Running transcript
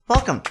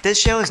Welcome. This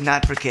show is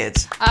not for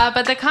kids.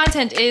 But the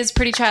content is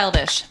pretty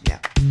childish. Yeah.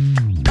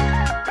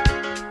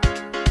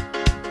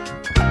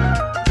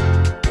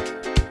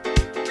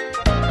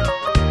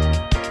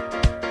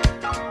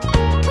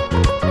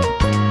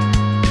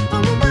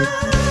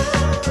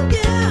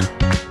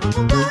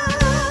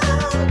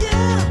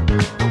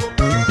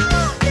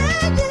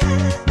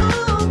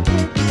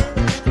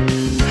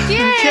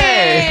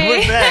 Okay,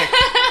 we're back.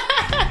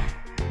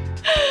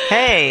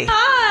 Hey.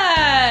 Hi.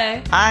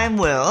 I'm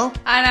Will.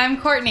 And I'm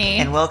Courtney.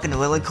 And welcome to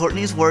Will and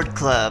Courtney's Word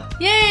Club.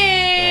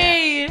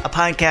 Yay! Yeah. A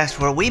podcast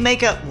where we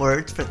make up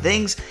words for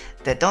things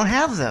that don't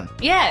have them.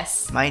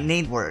 Yes. Might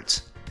need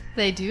words.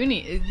 They do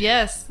need,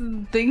 yes,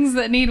 things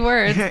that need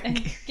words.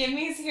 And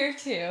Gimmy's here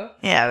too.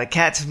 Yeah, the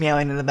cat's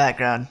meowing in the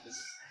background.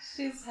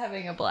 She's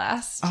having a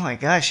blast. Oh my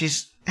gosh,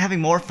 she's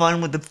having more fun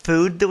with the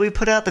food that we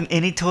put out than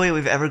any toy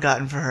we've ever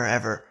gotten for her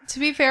ever. To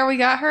be fair, we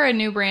got her a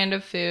new brand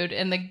of food,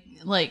 and the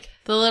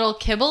little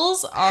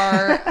kibbles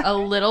are a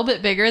little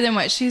bit bigger than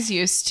what she's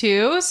used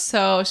to,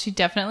 so she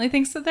definitely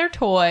thinks that they're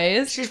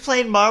toys. She's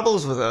playing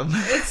marbles with them.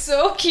 It's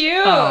so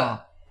cute. Oh,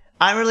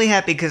 I'm really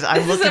happy because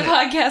I'm This looking is a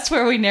podcast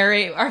where we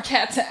narrate our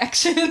cat's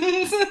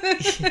actions.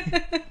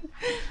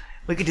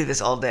 We could do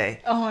this all day.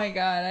 Oh my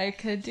god, I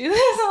could do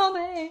this all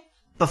day.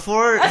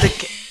 Before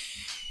the...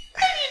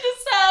 I need to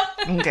stop.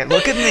 Okay,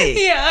 look at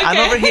me. Yeah, okay. I'm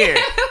over here.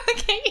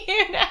 Look at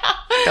you now.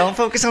 Don't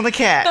focus on the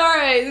cat. All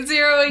right,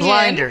 zero again.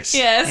 Blinders.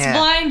 Yes, Yeah.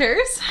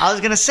 blinders. I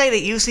was going to say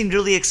that you seemed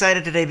really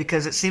excited today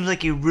because it seems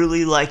like you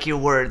really like your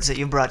words that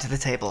you brought to the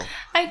table.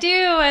 I do.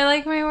 I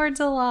like my words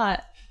a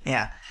lot.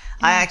 Yeah.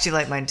 I actually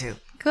like mine too.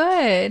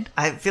 Good.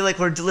 I feel like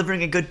we're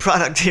delivering a good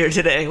product here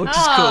today, which is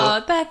cool.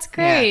 Oh, that's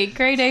great. Yeah.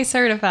 Grade A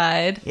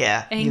certified.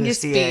 Yeah.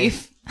 Angus USDA.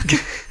 beef.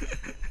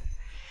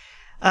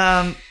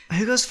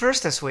 Who goes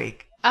first this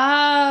week?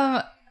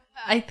 I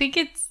think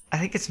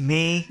it's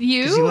me.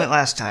 you. 'Cause you went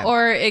last time.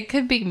 Or it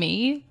could be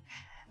me.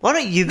 Why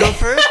don't you go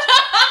first?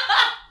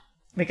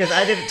 Because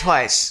I did it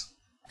twice.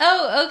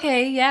 Oh,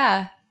 okay.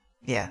 Yeah.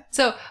 Yeah.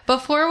 So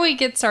before we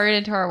get started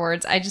into our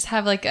words, I just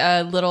have like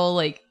a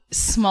little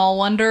small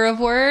wonder of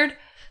word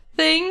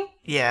thing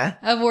Yeah.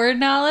 of word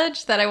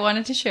knowledge that I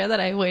wanted to share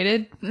that I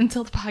waited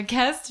until the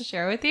podcast to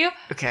share with you.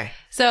 Okay.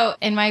 So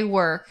in my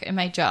work, in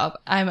my job,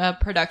 I'm a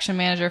production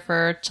manager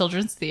for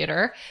children's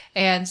theater.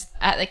 And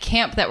at the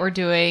camp that we're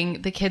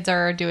doing, the kids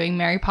are doing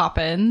Mary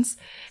Poppins.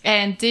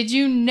 And did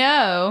you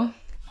know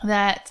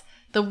that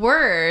the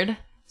word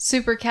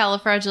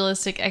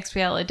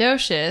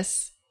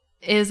supercalifragilisticexpialidocious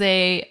is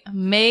a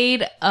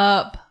made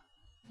up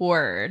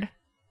word?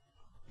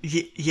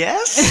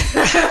 Yes?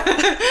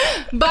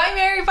 By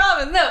Mary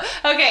Poppins. No.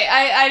 Okay,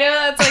 I know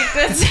that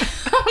sounds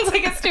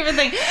like a stupid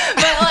thing.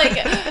 But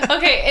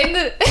okay, in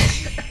the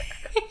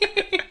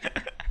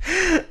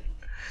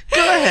Go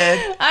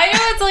ahead. I know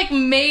it's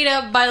made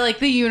up by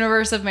the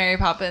universe of Mary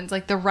Poppins,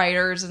 the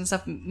writers and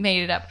stuff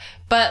made it up.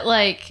 But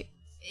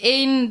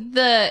in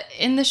the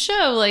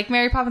show,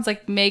 Mary Poppins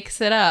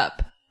makes it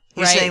up.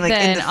 You're right saying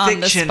then in the on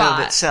the fiction spot.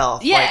 of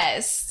itself.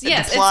 Yes,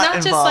 yes. The plot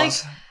It's not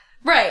involves... just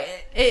right.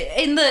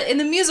 In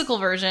the musical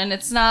version,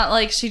 it's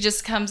not she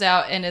just comes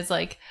out and is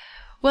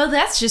well,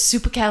 that's just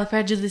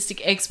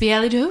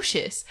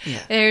supercalifragilisticexpialidocious. Yeah.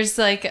 There's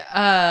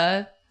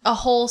a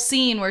whole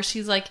scene where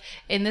she's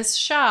in this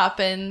shop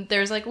and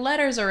there's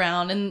letters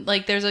around and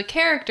there's a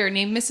character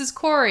named Mrs.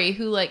 Corey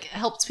who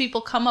helps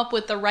people come up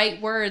with the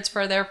right words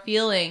for their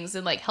feelings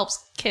and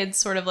helps kids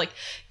sort of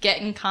get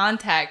in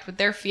contact with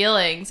their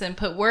feelings and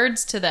put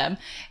words to them.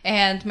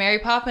 And Mary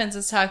Poppins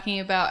is talking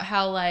about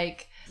how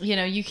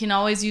you can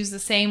always use the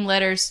same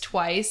letters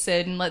twice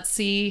and let's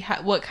see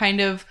what kind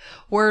of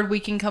word we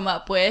can come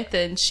up with.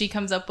 And she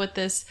comes up with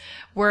this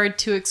word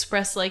to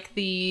express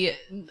the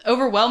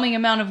overwhelming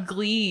amount of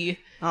glee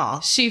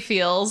she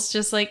feels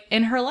just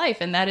in her life.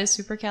 And that is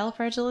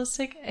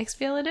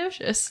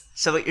supercalifragilisticexpialidocious.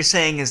 So what you're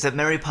saying is that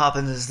Mary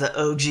Poppins is the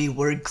OG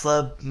word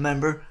club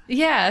member?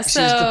 Yeah, She's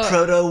the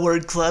proto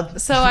word club?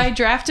 So I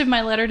drafted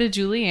my letter to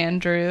Julie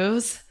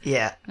Andrews.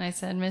 Yeah. And I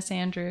said, Miss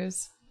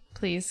Andrews,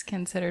 please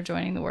consider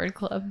joining the word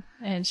club.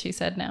 And she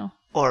said no.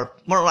 Or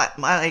more like,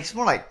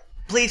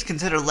 please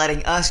consider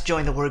letting us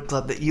join the word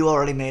club that you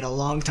already made a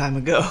long time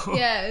ago.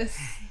 Yes.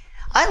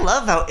 I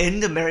love how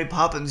into Mary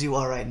Poppins you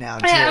are right now,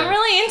 too. Yeah, I'm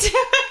really into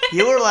it.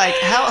 You were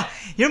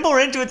you're more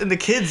into it than the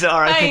kids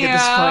are, I think, at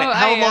this point.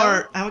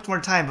 How much more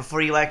time before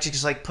you actually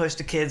just push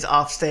the kids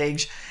off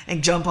stage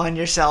and jump on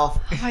yourself?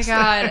 Oh my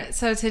God.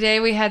 So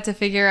today we had to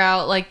figure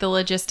out the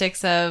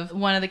logistics of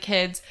one of the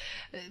kids'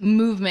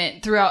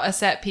 movement throughout a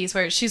set piece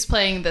where she's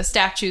playing the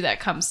statue that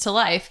comes to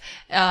life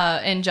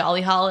in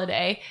Jolly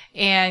Holiday.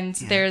 And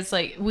there's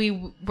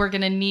we're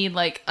going to need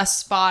a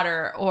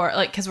spotter or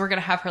because we're going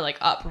to have her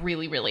up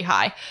really, really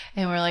high.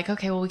 And we're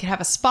okay, well, we could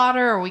have a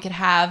spotter or we could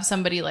have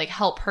somebody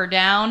help her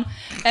down.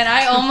 And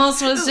I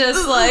almost was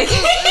just I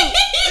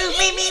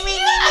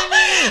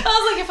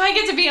was if I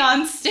get to be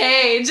on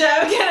stage,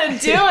 I'm going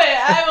to do it.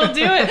 I will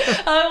do it.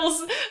 I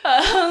was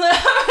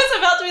was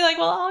about to be like,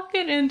 well, I'll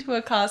get into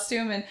a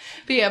costume and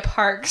be a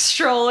park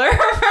stroller for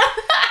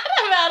that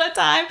amount of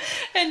time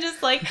and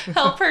just like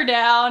help her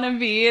down and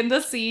be in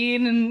the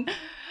scene and,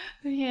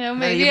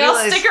 maybe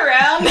I'll stick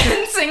around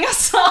and sing a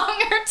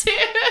song or two.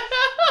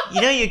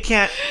 You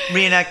can't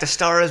reenact A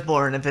Star is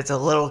Born if it's a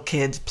little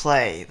kid's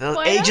play. The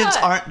agents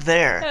aren't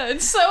there.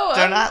 It's so...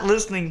 They're not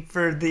listening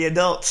for the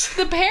adults.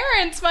 The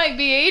parents might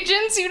be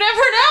agents. You never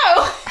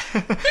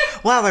know.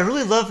 Wow, I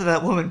really love that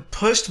that woman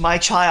pushed my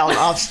child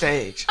off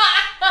stage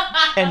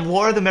and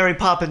wore the Mary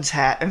Poppins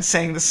hat and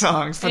sang the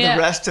songs for the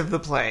rest of the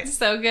play.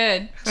 So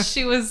good.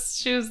 She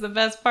was the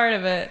best part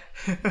of it.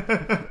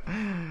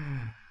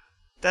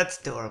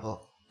 That's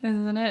adorable.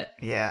 Isn't it?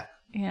 Yeah.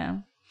 Yeah.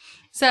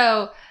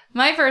 So,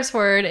 my first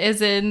word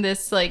is in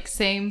this,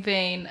 same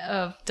vein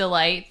of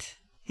delight.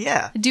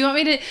 Yeah. Do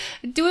we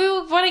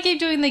want to keep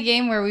doing the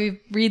game where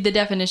we read the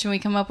definition we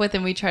come up with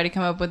and we try to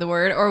come up with the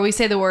word? Or we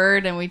say the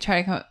word and we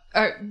try to come up...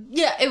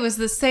 it was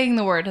the saying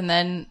the word and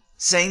then...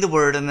 Saying the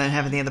word and then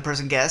having the other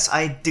person guess?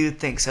 I do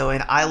think so,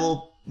 and I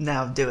will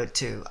now do it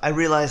too. I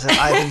realize that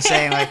I've been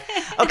saying,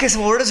 okay, so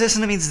what word is this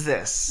and it means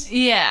this.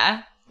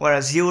 Yeah.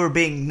 Whereas you were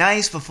being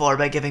nice before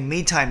by giving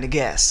me time to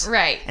guess.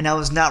 Right. And I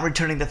was not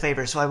returning the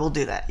favor, so I will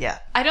do that, yeah.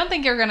 I don't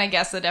think you're going to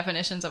guess the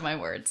definitions of my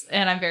words,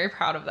 and I'm very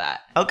proud of that.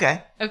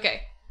 Okay.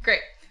 Okay,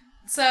 great.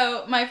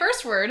 So, my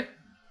first word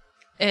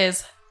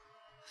is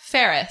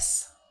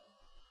Ferris.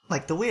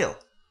 Like the wheel.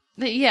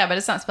 Yeah, but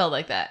it's not spelled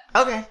like that.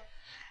 Okay.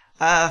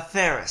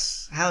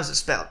 Ferris. How is it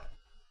spelled?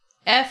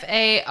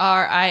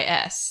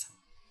 Faris.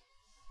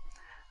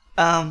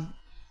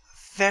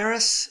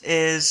 Ferris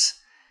is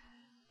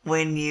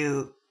when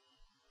you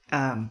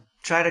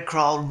try to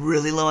crawl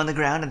really low on the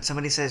ground and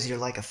somebody says you're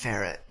like a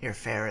ferret. You're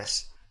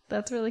Ferris.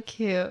 That's really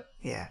cute.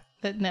 Yeah.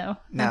 But no,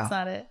 that's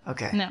not it.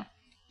 Okay. No.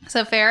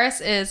 So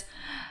Ferris is...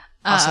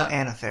 also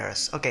Anna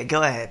Faris. Okay,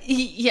 go ahead.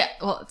 Yeah,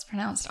 well, it's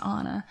pronounced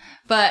Anna.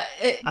 But...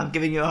 I'm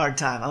giving you a hard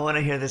time. I want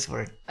to hear this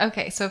word.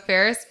 Okay, so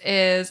Ferris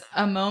is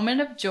a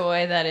moment of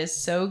joy that is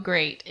so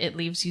great it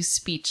leaves you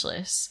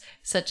speechless,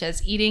 such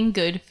as eating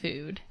good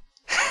food.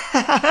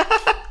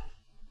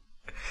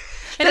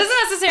 It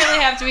doesn't necessarily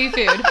have to be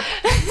food.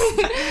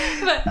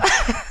 But...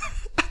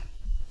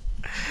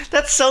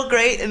 That's so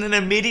great, and then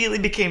immediately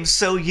became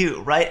so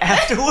you right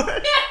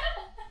afterward.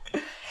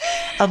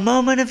 A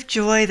moment of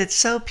joy that's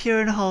so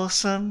pure and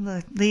wholesome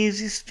that leaves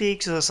you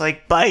speechless,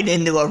 like bite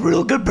into a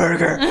real good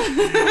burger. I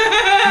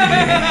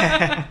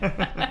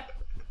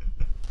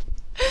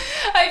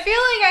feel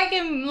like I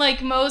can,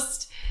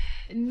 most,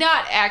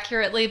 not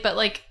accurately, but,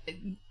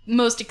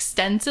 most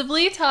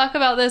extensively talk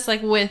about this,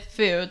 with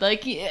food.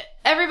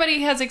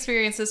 Everybody has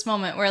experienced this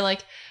moment where,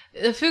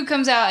 the food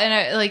comes out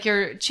and,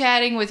 you're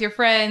chatting with your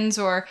friends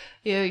or,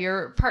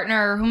 your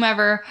partner or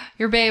whomever,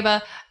 your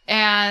beba,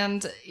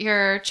 and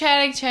you're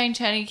chatting,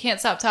 you can't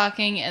stop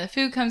talking, and the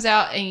food comes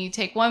out and you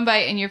take one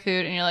bite in your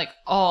food and you're like,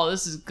 oh,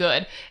 this is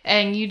good.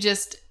 And you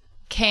just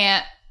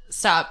can't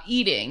stop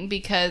eating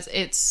because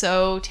it's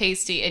so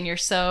tasty and you're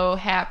so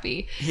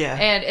happy. Yeah.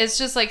 And it's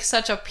just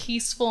such a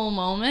peaceful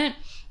moment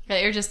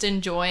that you're just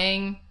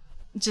enjoying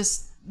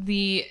just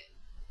the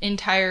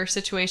entire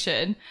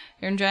situation.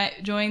 You're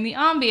enjoying the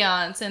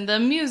ambiance and the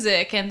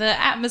music and the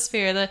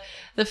atmosphere,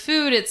 the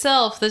food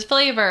itself, the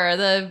flavor,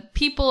 the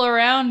people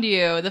around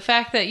you, the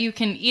fact that you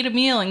can eat a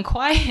meal in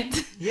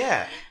quiet.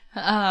 Yeah.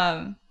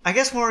 I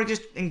guess more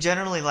just in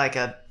generally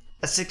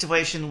a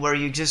situation where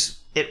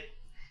it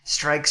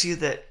strikes you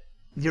that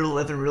you're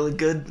living really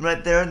good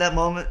right there in that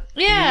moment.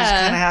 Yeah. You just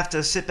kind of have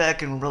to sit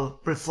back and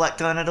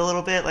reflect on it a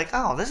little bit.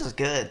 Oh, this is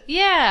good.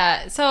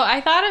 Yeah. So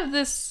I thought of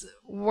this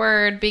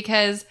word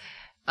because...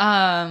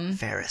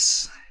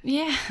 Ferris.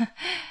 Yeah.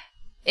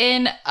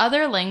 In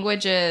other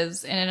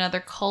languages and in other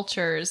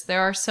cultures,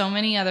 there are so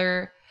many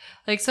other...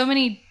 so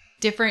many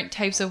different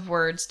types of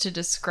words to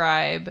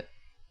describe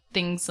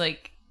things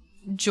like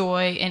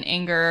joy and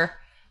anger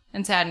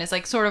and sadness.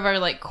 Sort of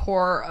our,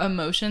 core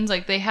emotions.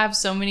 They have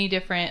so many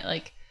different,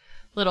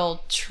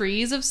 little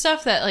trees of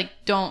stuff that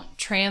don't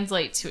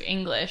translate to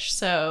English.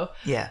 So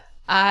yeah,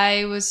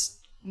 I was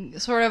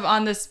sort of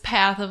on this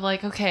path of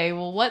okay,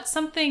 well, what's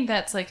something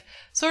that's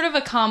sort of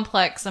a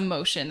complex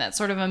emotion that's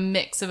sort of a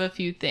mix of a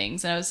few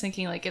things. And I was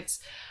thinking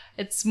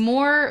it's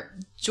more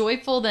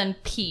joyful than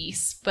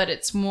peace, but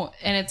it's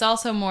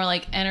also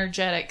more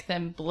energetic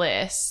than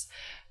bliss,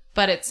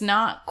 but it's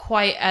not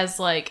quite as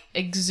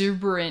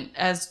exuberant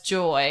as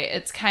joy.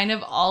 It's kind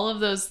of all of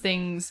those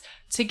things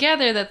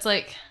together. That's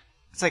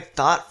it's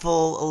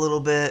thoughtful a little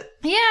bit.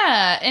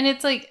 Yeah, and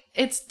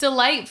it's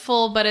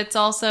delightful, but it's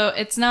also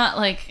it's not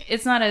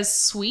as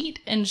sweet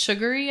and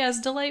sugary as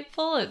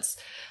delightful. It's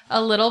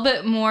a little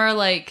bit more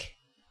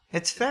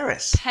it's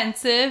Ferris.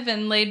 Pensive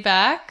and laid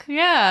back.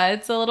 Yeah,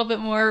 it's a little bit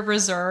more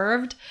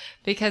reserved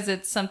because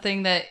it's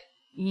something that,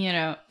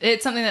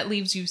 it's something that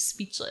leaves you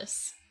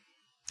speechless.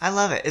 I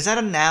love it. Is that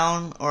a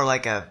noun or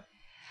a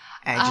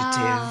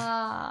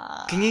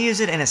adjective? Can you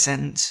use it in a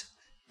sentence?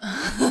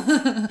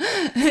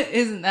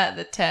 Isn't that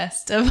the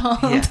test of all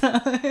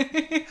time?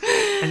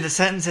 And the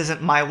sentence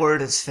isn't my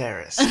word is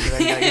Ferris. I know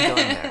you're going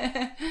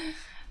there.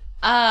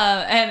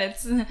 And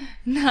it's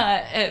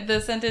not, the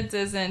sentence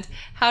isn't,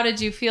 how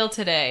did you feel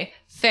today?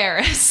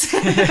 Ferris.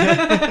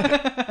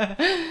 I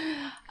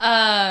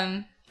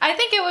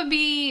think it would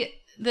be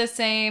the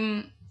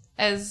same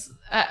as,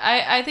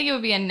 I think it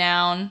would be a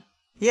noun.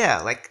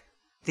 Yeah, like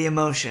the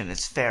emotion.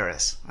 It's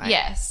Ferris. Right?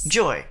 Yes.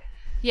 Joy.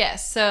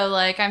 Yes. So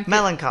like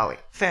Melancholy.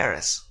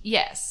 Ferris.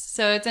 Yes.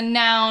 So it's a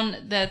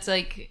noun that's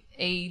like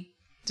a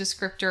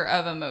descriptor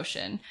of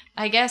emotion.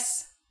 I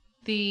guess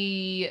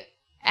the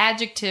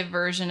adjective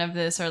version of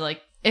this are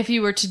like, if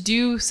you were to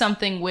do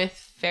something with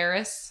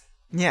Ferris,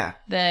 yeah,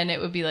 then it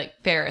would be like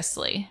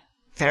Ferrisly.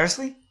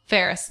 Ferrisly?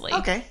 Ferrisly.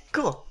 Okay,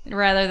 cool.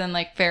 Rather than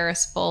like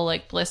Ferrisful,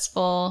 like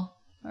blissful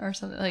or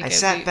something like. I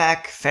sat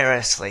back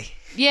Ferrisly.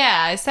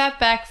 Yeah, I sat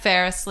back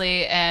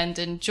Ferrisly and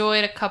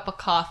enjoyed a cup of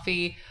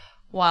coffee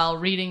while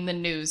reading the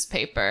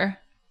newspaper.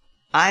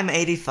 I'm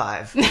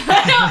 85.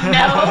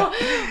 I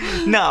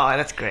don't know. No,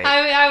 that's great.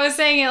 I was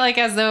saying it like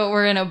as though it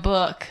were in a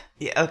book.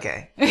 Yeah,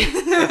 okay.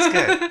 That's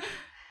good.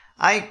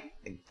 I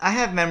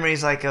have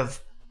memories like of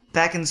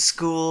back in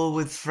school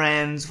with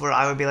friends where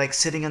I would be like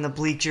sitting on the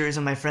bleachers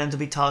and my friends would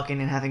be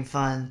talking and having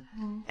fun.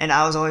 And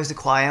I was always the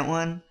quiet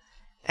one.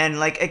 And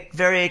like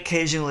very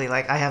occasionally,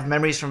 like I have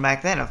memories from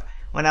back then of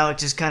when I would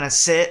just kind of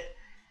sit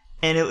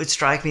and it would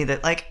strike me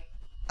that like,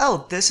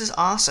 oh, this is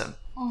awesome.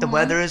 The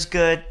weather is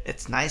good.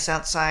 It's nice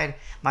outside.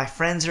 My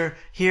friends are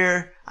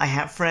here. I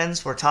have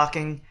friends. We're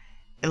talking.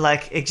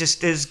 Like, it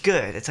just is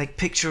good. It's like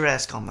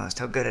picturesque almost,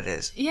 how good it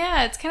is.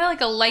 Yeah, it's kind of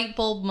like a light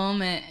bulb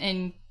moment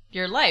in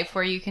your life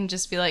where you can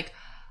just be like,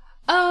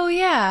 oh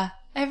yeah,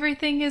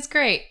 everything is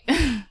great.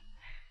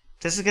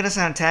 This is going to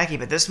sound tacky,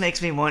 but this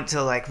makes me want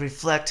to like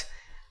reflect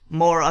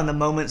more on the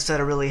moments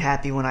that are really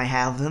happy when I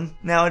have them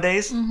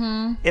nowadays.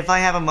 Mm-hmm. If I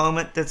have a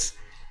moment that's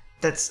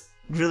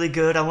really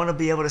good, I want to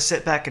be able to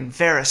sit back and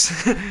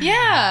Ferris.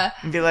 Yeah.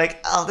 And be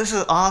like, oh, this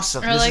is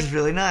awesome. Or this like is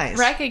really nice.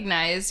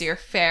 Recognize your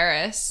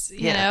Ferris,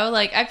 you know?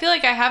 Like, I feel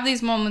like I have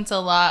these moments a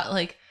lot,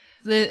 like,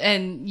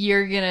 and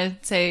you're gonna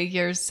say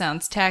yours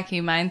sounds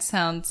tacky, mine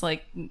sounds,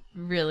 like,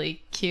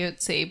 really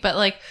cutesy. But,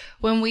 like,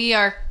 when we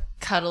are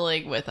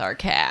cuddling with our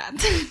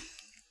cat...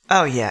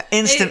 Oh, yeah.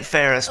 Instant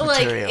Ferris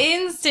material. Like,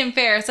 instant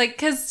Ferris. Like,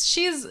 because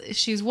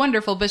she's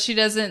wonderful, but she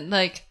doesn't,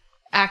 like...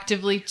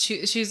 actively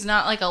she's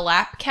not like a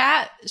lap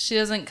cat. She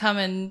doesn't come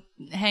and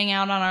hang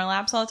out on our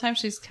laps all the time.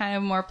 She's kind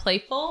of more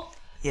playful.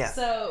 Yeah.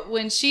 So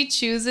when she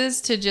chooses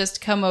to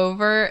just come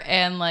over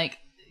and like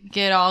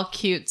get all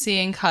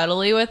cutesy and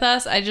cuddly with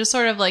us, I just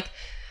sort of like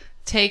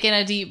take in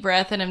a deep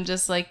breath and I'm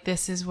just like,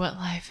 this is what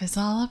life is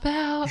all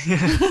about.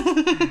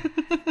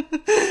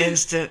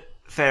 Instant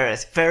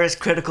Ferris. Ferris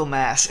critical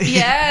mass.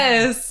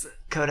 Yes.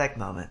 Kodak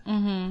moment.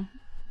 Mm-hmm.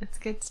 It's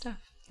good stuff.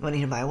 Want to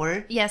hear my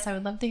word? Yes, I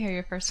would love to hear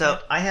your first word. So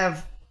I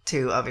have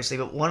two, obviously,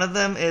 but one of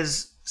them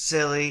is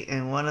silly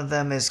and one of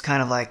them is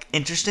kind of like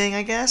interesting,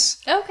 I guess.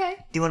 Okay.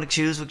 Do you want to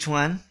choose which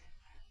one?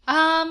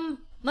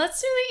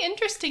 Let's do the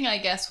interesting, I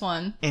guess,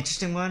 one.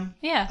 Interesting one?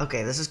 Yeah.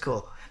 Okay, this is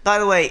cool. By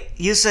the way,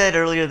 you said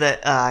earlier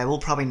that I will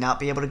probably not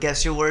be able to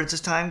guess your words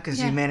this time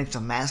because you managed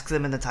to mask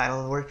them in the title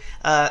of the word.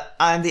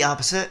 I'm the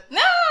opposite.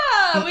 No!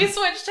 We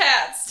switched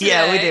hats today.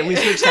 Yeah, we did. We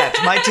switched hats.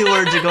 My two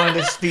words are going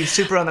to be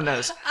super on the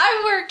nose.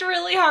 I worked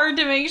really hard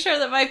to make sure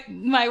that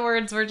my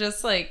words were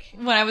just like,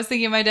 when I was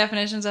thinking of my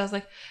definitions, I was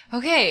like,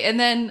 okay. And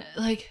then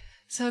like,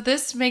 so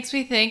this makes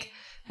me think,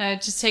 and I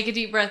just take a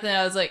deep breath and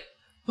I was like,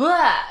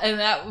 wah! And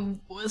that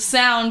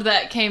sound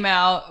that came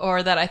out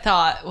or that I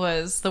thought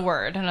was the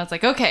word. And I was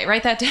like, okay,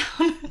 write that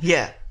down.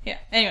 Yeah. Yeah.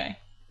 Anyway.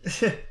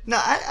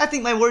 No, I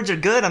think my words are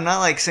good. I'm not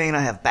like saying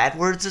I have bad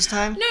words this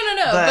time.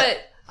 No.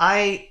 But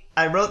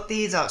I wrote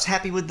these, I was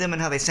happy with them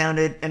and how they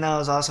sounded, and I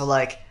was also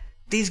like,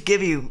 these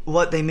give you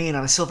what they mean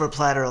on a silver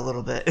platter a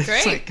little bit. Great.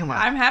 It's like, come on.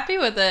 I'm happy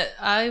with it.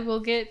 I will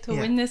get to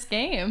win this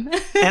game.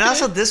 And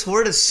also, this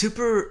word is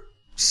super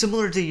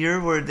similar to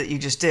your word that you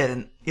just did,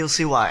 and you'll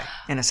see why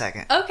in a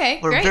second. Okay,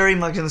 We're very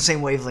much on the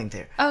same wavelength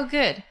here. Oh,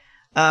 good.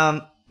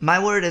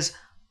 My word is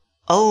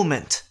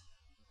oment.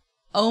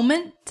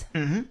 Oment?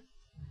 Mm-hmm.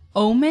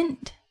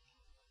 Oment?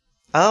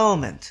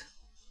 Oment.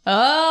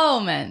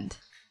 Oment.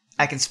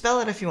 I can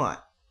spell it if you want.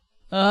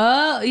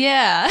 Oh,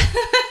 yeah.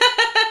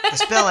 The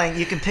spelling,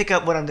 you can pick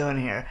up what I'm doing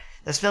here.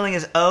 The spelling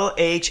is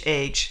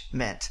O-H-H,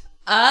 mint.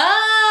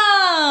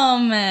 Oh,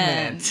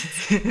 mint.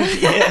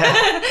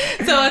 Yeah.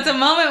 So it's a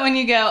moment when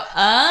you go,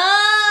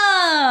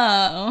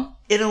 oh.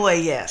 In a way,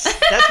 yes.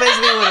 That's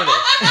basically what it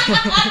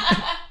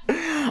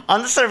is.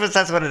 On the surface,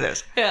 that's what it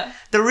is. Yeah.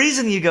 The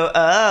reason you go,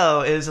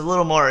 oh, is a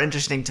little more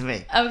interesting to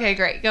me. Okay,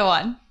 great. Go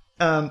on.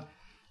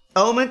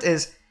 Oment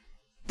is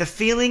the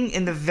feeling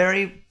in the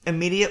very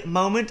immediate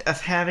moment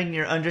of having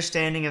your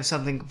understanding of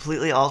something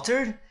completely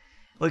altered,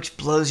 which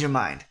blows your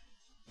mind.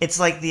 It's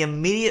like the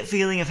immediate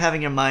feeling of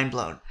having your mind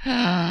blown.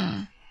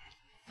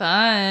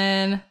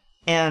 Fun.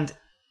 And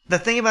the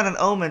thing about an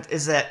oment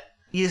is that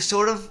you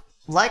sort of,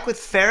 like with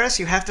Ferris,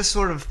 you have to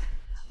sort of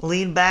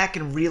lean back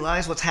and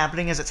realize what's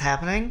happening as it's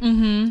happening.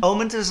 Mm-hmm.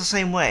 Oment is the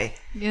same way.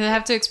 You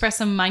have to express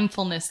some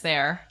mindfulness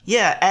there.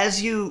 Yeah,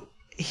 as you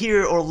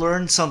hear or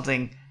learn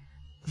something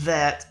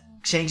that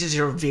changes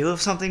your view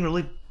of something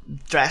really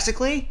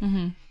drastically.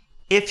 Mm-hmm.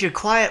 If you're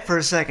quiet for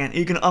a second,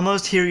 you can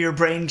almost hear your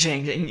brain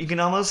changing. You can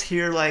almost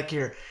hear like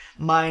your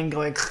mind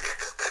going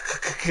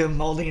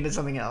molding into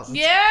something else.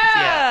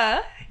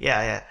 Yeah.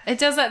 Yeah. It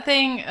does that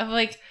thing of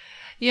like,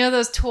 you know,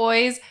 those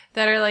toys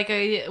that are like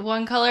a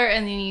one color,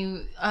 and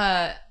then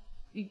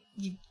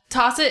you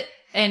toss it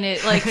and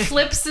it like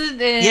flips it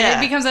and it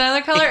becomes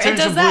another color. It turns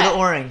does from blue that. to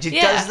orange. It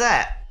does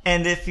that.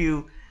 And if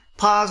you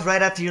pause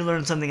right after you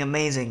learn something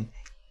amazing,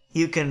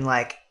 you can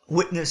like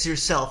witness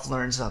yourself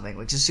learn something,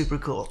 which is super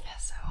cool.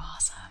 That's so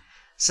awesome.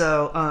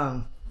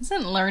 So,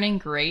 isn't learning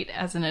great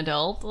as an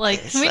adult?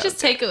 Like, can we just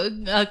take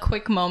a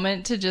quick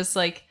moment to just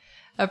like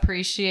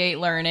appreciate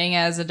learning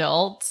as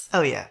adults?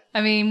 Oh yeah. I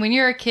mean, when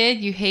you're a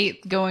kid, you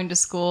hate going to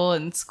school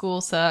and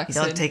school sucks.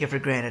 You don't take it for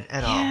granted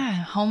at all.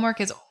 Yeah,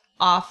 homework is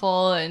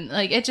awful, and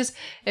like it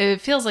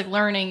feels like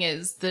learning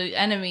is the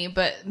enemy.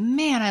 But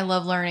man, I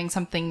love learning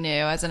something new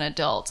as an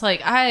adult.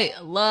 Like, I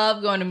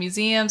love going to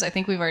museums. I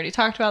think we've already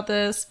talked about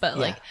this, but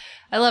like,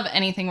 I love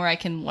anything where I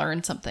can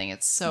learn something.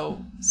 It's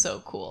so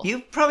cool. You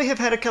probably have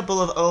had a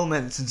couple of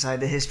omens inside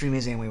the history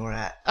museum we were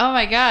at. Oh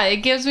my god, it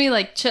gives me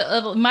like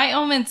my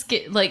omens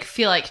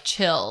feel like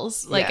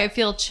chills. Like, I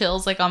feel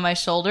chills like on my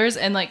shoulders,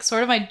 and like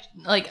sort of I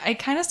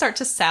kind of start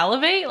to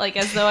salivate, like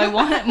as though I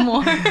want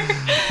more.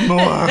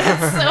 More.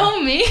 That's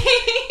so me.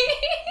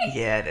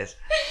 Yeah, it is.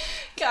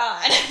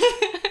 God.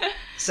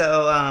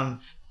 So,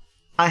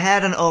 I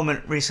had an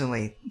omen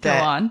recently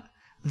that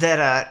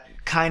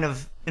kind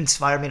of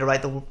inspired me to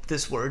write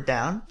this word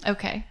down.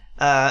 Okay.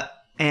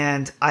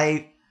 And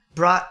I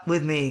brought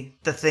with me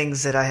the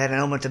things that I had an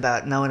omen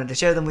about, and I wanted to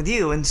share them with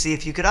you and see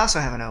if you could also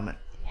have an omen.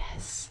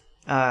 Yes.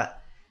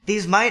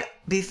 These might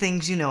be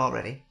things you know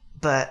already,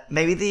 but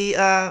maybe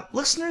the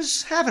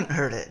listeners haven't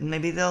heard it, and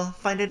maybe they'll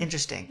find it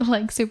interesting.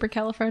 Like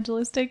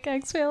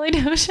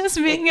supercalifragilisticexpialidocious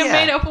being a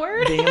made-up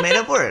word? Being a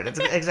made-up word,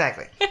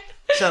 exactly.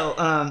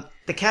 So,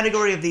 the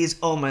category of these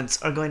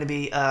omens are going to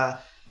be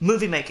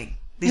movie making.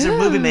 These are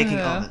movie-making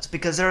omens,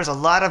 because there is a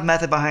lot of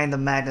method behind the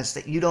madness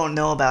that you don't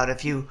know about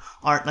if you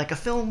aren't like a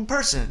film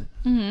person.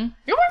 Mm-hmm.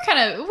 We're kind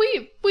of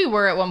we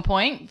were at one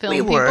point film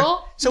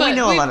people, so we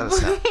know a lot of the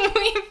stuff.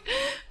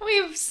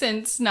 we've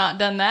since not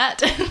done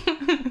that.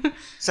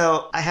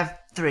 So I have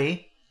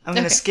 3. I'm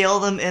going to scale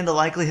them in the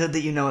likelihood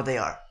that you know what they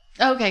are.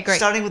 Okay, great.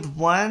 Starting with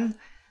one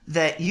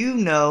that you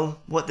know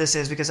what this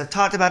is because I've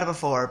talked about it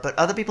before, but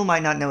other people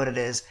might not know what it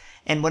is.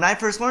 And when I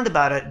first learned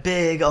about it,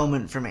 big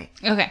omen for me.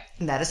 Okay.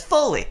 And that is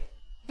Foley.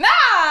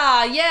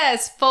 Ah,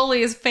 yes,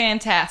 Foley is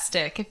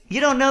fantastic.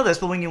 You don't know this,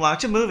 but when you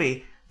watch a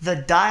movie, the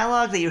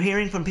dialogue that you're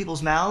hearing from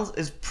people's mouths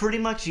is pretty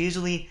much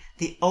usually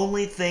the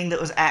only thing that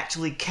was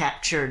actually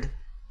captured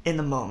in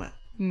the moment.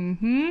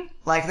 Mm-hmm.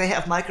 Like, they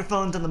have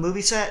microphones on the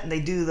movie set, and they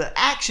do the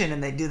action,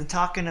 and they do the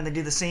talking, and they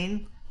do the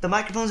scene. The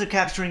microphones are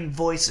capturing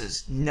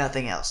voices,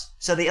 nothing else.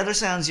 So the other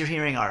sounds you're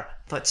hearing are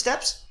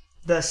footsteps,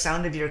 the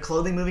sound of your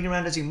clothing moving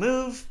around as you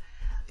move,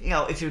 you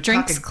know, if you're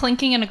drinks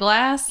clinking in a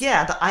glass.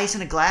 Yeah, the ice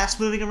in a glass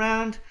moving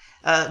around,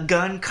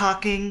 gun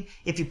cocking,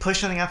 if you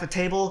push something off a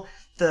table,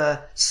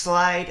 the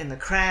slide and the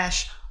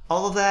crash,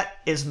 all of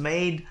that is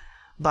made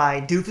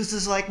by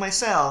doofuses like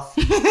myself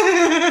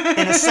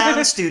in a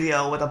sound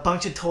studio with a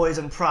bunch of toys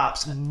and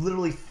props,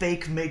 literally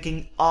fake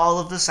making all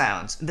of the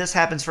sounds. This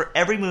happens for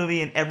every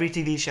movie and every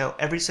TV show.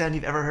 Every sound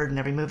you've ever heard in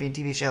every movie and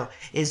TV show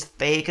is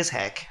fake as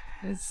heck.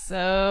 It's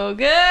so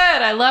good.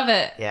 I love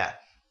it. Yeah.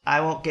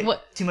 I won't get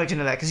too much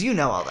into that because you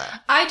know all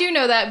that. I do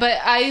know that, but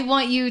I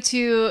want you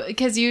to,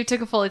 because you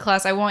took a Foley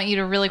class, I want you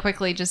to really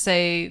quickly just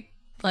say,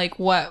 like,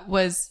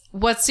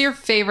 what's your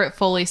favorite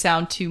Foley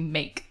sound to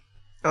make?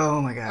 Oh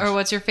my gosh. Or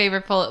what's your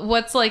favorite Foley,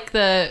 what's like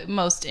the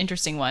most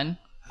interesting one?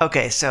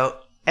 Okay, so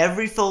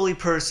every Foley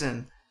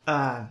person,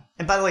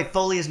 and by the way,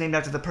 Foley is named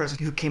after the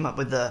person who came up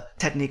with the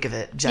technique of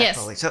it, Jack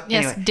Foley. So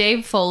yes, anyway.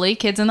 Dave Foley,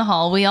 Kids in the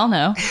Hall, we all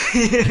know.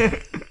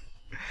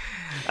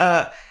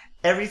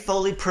 Every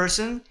Foley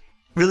person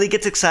really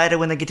gets excited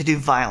when they get to do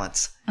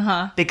violence.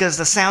 Because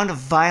the sound of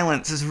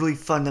violence is really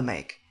fun to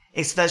make.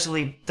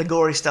 Especially the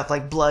gory stuff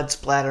like blood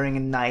splattering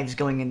and knives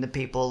going into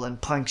people and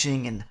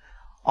punching and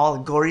all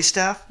the gory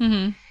stuff.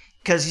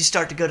 Because you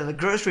start to go to the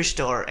grocery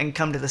store and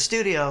come to the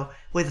studio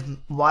with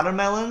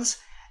watermelons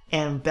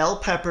and bell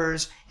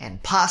peppers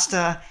and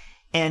pasta,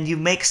 and you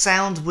make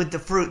sounds with the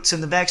fruits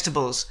and the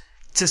vegetables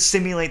to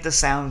simulate the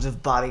sounds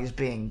of bodies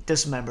being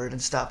dismembered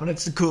and stuff. And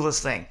it's the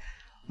coolest thing.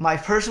 My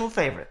personal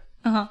favorite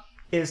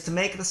is to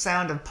make the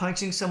sound of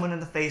punching someone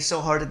in the face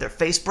so hard that their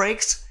face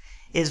breaks,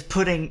 is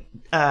putting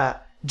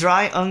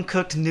dry,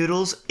 uncooked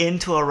noodles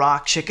into a raw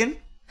chicken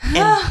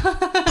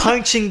and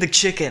punching the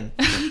chicken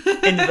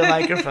into the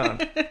microphone.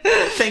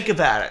 Think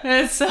about it.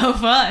 It's so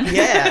fun.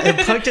 Yeah, and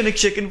punching a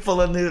chicken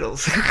full of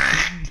noodles.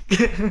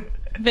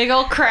 Big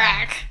old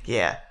crack.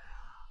 Yeah.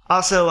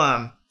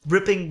 Also,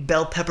 ripping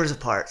bell peppers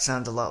apart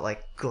sounds a lot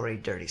like gory,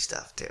 dirty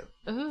stuff, too.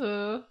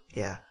 Ooh.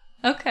 Yeah.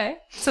 Okay.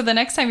 So the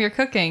next time you're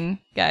cooking,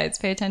 guys,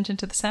 pay attention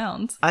to the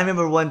sounds. I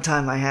remember one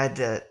time I had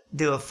to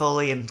do a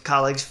Foley in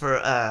college for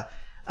a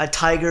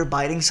tiger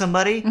biting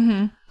somebody.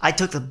 I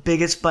took the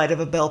biggest bite of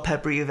a bell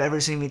pepper you've ever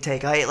seen me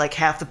take. I ate like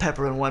half the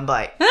pepper in one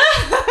bite.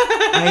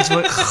 I just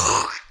went...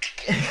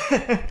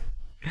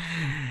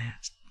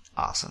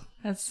 Awesome.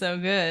 That's so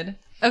good.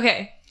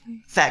 Okay.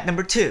 Fact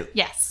number 2.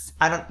 Yes.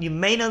 You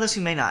may know this,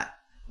 you may not.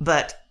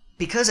 But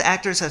because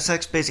actors have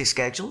such busy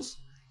schedules,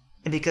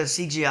 and because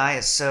CGI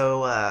is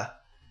so,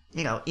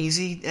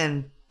 easy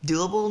and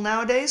doable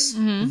nowadays,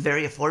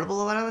 very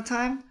affordable a lot of the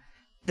time,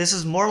 this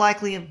is more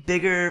likely in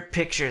bigger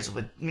pictures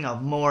with,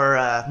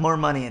 more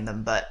money in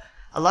them. But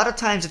a lot of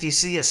times if you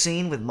see a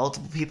scene with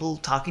multiple people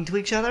talking to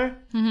each other,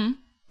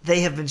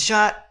 they have been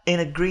shot in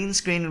a green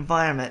screen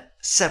environment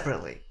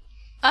separately.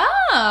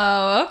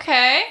 Oh,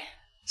 okay.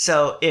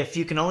 So if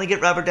you can only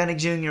get Robert Downey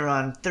Jr.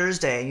 on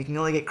Thursday and you can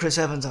only get Chris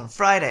Evans on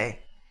Friday,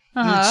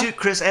 you would shoot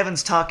Chris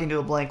Evans talking to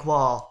a blank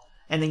wall,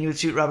 and then you would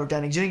shoot Robert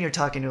Downey Jr.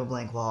 talking to a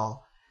blank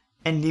wall,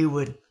 and you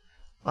would,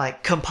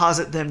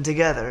 composite them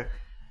together.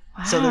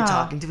 Wow. So they're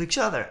talking to each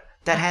other.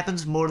 That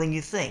happens more than you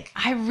think.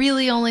 I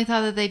really only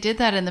thought that they did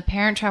that in The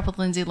Parent Trap with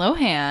Lindsay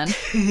Lohan,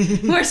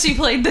 where she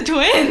played the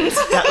twins.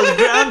 That was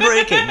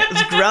groundbreaking. It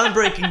was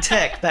groundbreaking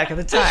tech back at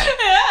the time.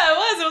 Yeah, it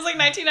was. It was like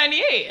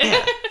 1998.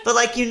 Yeah. But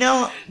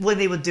when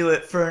they would do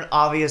it for an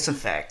obvious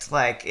effect.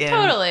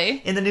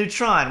 In the new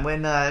Tron,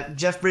 when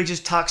Jeff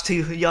Bridges talks to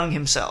Young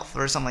himself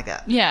or something like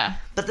that. Yeah.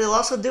 But they'll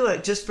also do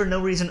it just for no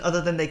reason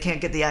other than they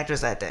can't get the actors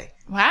that day.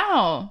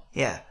 Wow.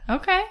 Yeah.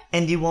 Okay.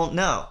 And you won't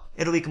know.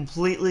 It'll be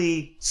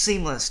completely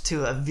seamless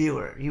to a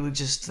viewer. You would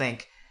just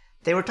think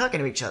they were talking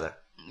to each other.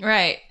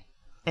 Right.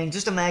 And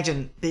just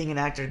imagine being an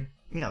actor,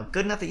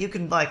 good enough that you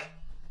can,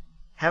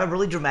 have a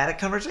really dramatic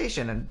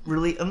conversation and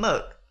really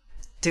emote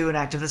to an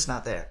actor that's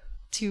not there.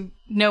 To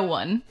no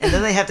one. And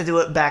then they have to do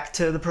it back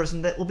to the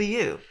person that will be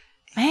you.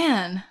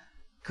 Man.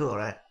 Cool,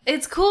 right?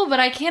 It's cool,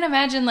 but I can't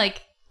imagine,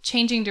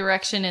 changing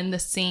direction in the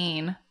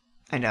scene.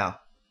 I know.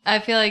 I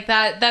feel like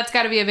that's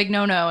got to be a big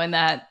no-no in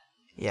that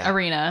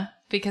arena.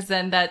 Because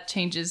then that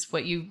changes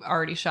what you've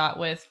already shot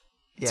with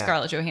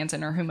Scarlett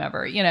Johansson or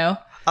whomever,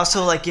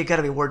 Also, you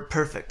gotta be word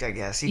perfect, I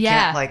guess. You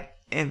can't,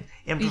 improvise.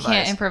 You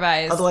can't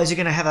improvise. Otherwise, you're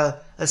gonna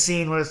have a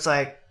scene where it's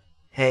like,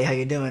 hey, how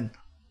you doing?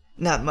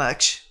 Not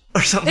much.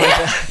 Or something like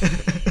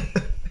that.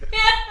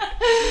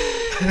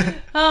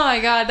 Oh my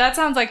god, that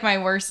sounds like my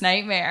worst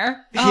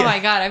nightmare. Oh my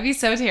god, I'd be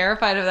so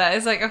terrified of that.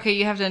 It's okay,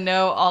 you have to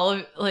know all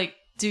of,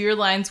 do your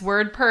lines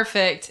word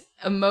perfect,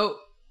 emote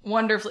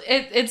wonderfully.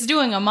 It's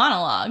doing a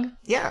monologue.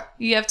 Yeah.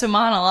 You have to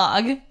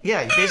monologue.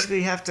 Yeah, you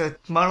basically have to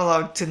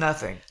monologue to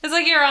nothing. It's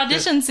like your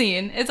audition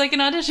scene. It's like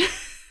an audition.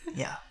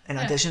 Yeah, and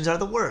auditions are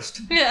the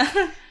worst.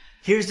 Yeah.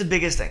 Here's the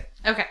biggest thing.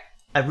 Okay.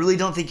 I really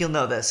don't think you'll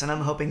know this, and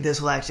I'm hoping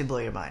this will actually blow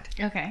your mind.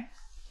 Okay.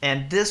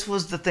 And this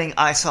was the thing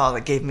I saw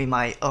that gave me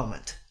my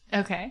oment.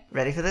 Okay.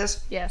 Ready for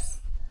this? Yes.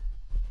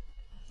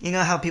 You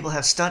know how people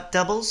have stunt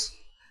doubles?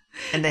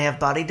 And they have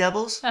body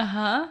doubles?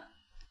 Uh-huh.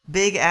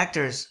 Big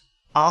actors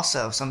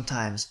also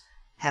sometimes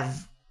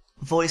have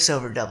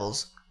voiceover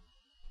doubles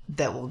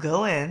that will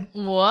go in.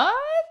 What?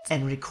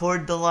 And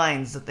record the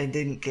lines that they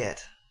didn't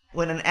get.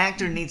 When an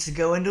actor needs to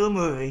go into a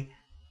movie...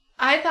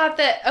 I thought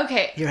that...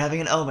 Okay. You're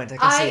having an oment. I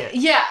can see it.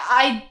 Yeah,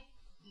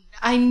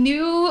 I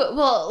knew...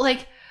 Well,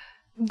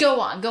 Go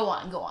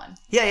on.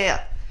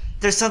 Yeah.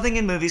 There's something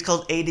in movies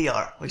called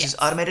ADR, which is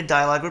Automated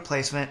Dialogue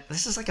Replacement.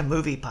 This is like a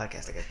movie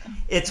podcast, I guess.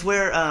 It's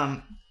where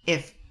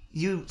if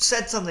you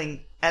said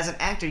something, as an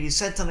actor, you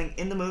said something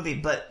in the movie,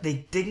 but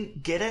they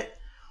didn't get it,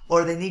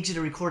 or they need you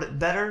to record it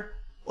better,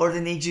 or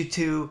they need you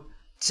to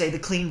say the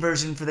clean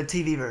version for the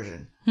TV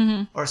version,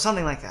 or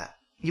something like that.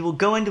 You will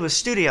go into a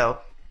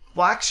studio,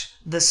 watch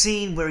the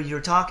scene where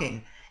you're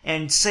talking,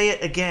 and say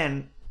it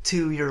again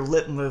to your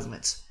lip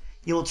movements.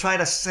 You will try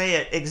to say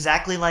it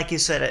exactly like you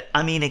said it.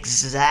 I mean,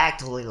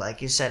 exactly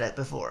like you said it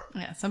before.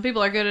 Yeah, some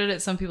people are good at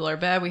it, some people are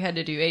bad. We had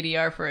to do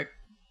ADR for a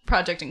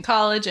project in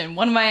college, and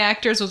one of my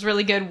actors was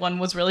really good, one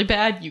was really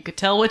bad. You could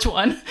tell which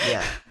one.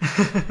 Yeah.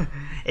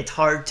 It's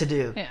hard to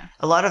do. Yeah.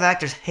 A lot of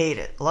actors hate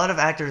it. A lot of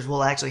actors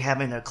will actually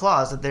have in their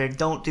clause that they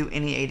don't do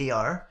any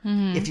ADR.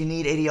 If you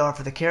need ADR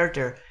for the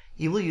character,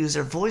 you will use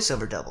their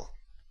voiceover double,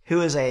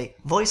 who is a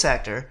voice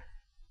actor.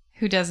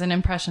 Who does an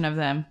impression of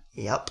them.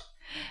 Yep.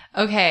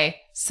 Okay,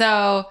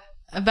 so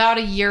about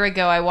a year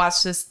ago, I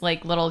watched this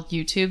little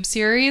YouTube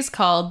series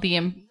called The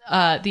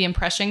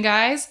Impression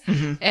Guys,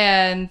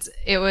 and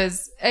it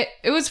was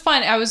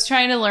fun. I was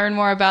trying to learn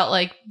more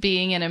about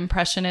being an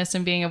impressionist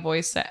and being a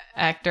voice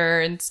actor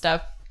and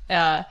stuff.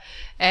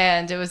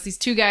 And it was these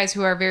two guys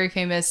who are very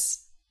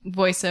famous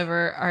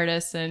voiceover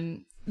artists,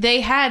 and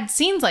they had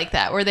scenes like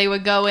that where they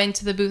would go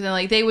into the booth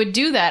and they would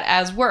do that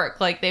as work.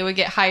 They would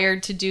get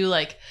hired to do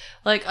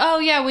oh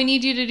yeah, we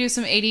need you to do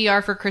some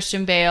ADR for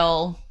Christian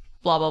Bale,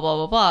 blah, blah, blah,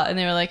 blah, blah. And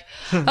they were like,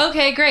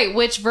 okay, great.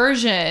 Which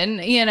version?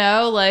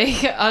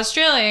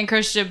 Australian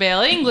Christian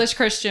Bale, English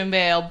Christian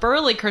Bale,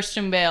 burly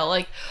Christian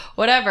Bale,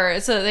 whatever.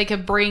 So that they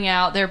could bring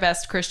out their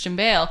best Christian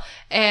Bale.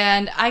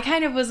 And I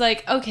kind of was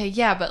like, okay,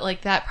 yeah,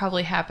 but that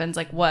probably happens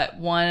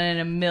 1 in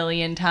a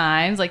million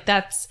times.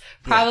 That's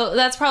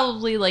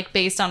probably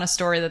based on a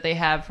story that they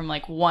have from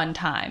one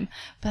time.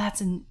 But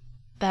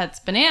that's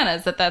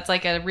bananas that's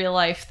like a real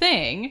life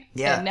thing.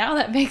 Yeah. And now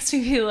that makes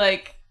me be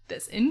like,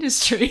 this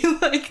industry,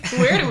 like,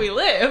 where do we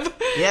live?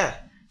 Yeah.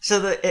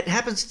 So it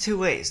happens two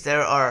ways.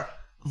 There are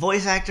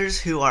voice actors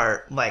who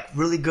are like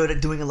really good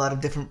at doing a lot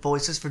of different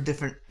voices for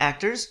different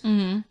actors,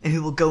 and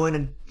who will go in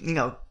and, you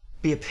know,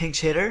 be a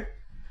pinch hitter.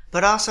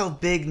 But also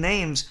big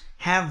names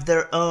have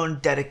their own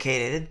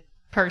dedicated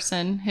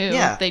person who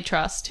they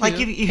trust. Like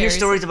you hear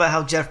stories about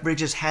how Jeff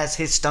Bridges has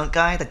his stunt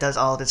guy that does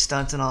all of his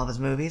stunts in all of his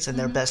movies, and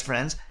they're best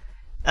friends.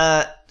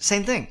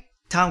 Same thing.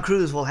 Tom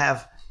Cruise will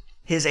have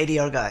his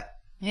ADR guy.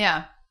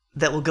 Yeah.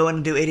 That will go in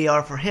and do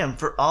ADR for him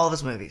for all of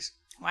his movies.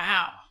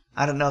 Wow.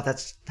 I don't know if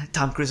that's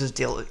Tom Cruise's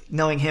deal.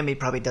 Knowing him, he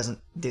probably doesn't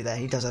do that.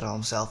 He does it all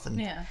himself. And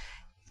yeah.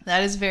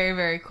 That is very,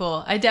 very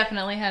cool. I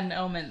definitely had an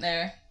omen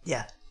there.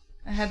 Yeah.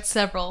 I had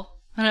several.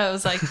 I know it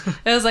was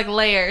like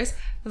layers.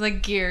 It was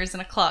like gears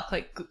and a clock,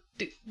 like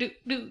do do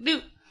do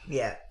do.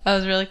 Yeah. That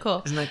was really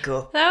cool. Isn't that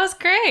cool? That was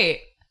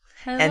great.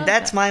 And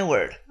that's my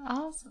word.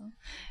 Awesome.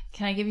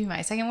 Can I give you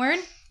my second word?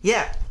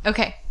 Yeah.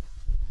 Okay.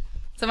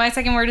 So my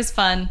second word is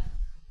fun.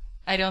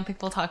 I don't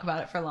think we'll talk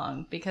about it for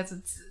long because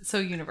it's so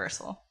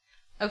universal.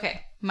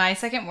 Okay. My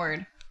second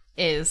word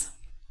is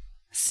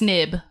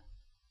snib.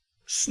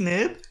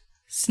 Snib?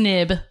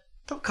 Snib.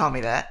 Don't call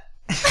me that.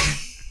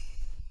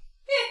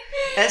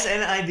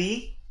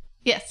 SNIB?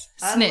 Yes.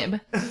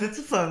 Snib. That's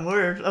a fun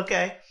word.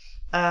 Okay.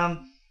 A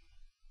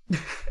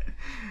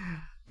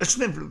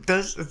snib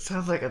it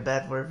sounds like a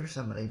bad word for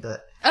somebody,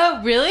 but...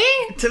 Oh, really?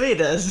 To me it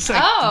does. It's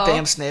like,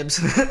 damn snibs.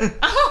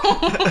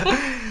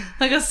 Oh.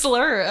 Like a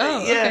slur.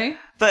 Oh, yeah. Okay.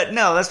 But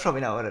no, that's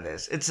probably not what it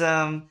is. It's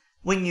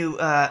when you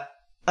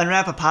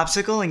unwrap a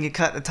popsicle and you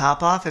cut the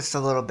top off, it's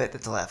the little bit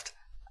that's left.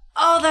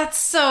 Oh, that's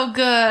so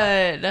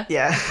good.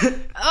 Yeah.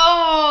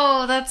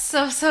 Oh, that's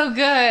so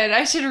good.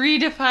 I should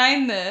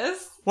redefine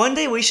this. One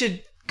day we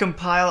should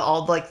compile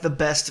all like the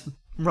best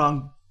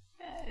wrong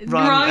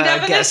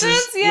definitions.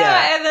 Guesses.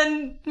 Yeah, and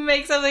then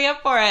make something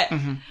up for it.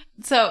 Mm-hmm.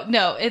 So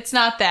no, it's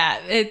not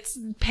that. It's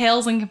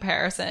pales in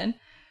comparison.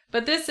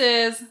 But this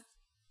is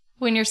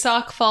when your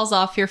sock falls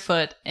off your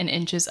foot and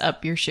inches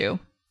up your shoe.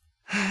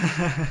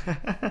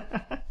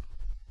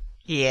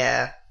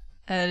 Yeah.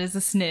 That is a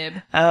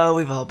snib. Oh,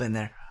 we've all been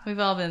there. We've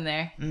all been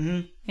there.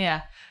 Mm-hmm.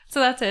 Yeah. So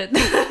that's it.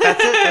 That's it.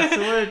 That's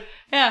the word.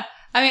 Yeah.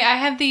 I mean, I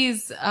have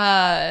these,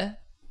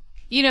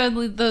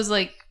 those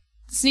like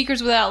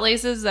sneakers without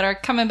laces that are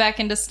coming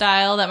back into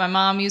style that my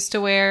mom used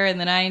to wear in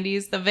the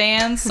 90s. The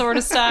Vans sort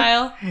of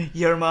style.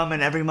 Your mom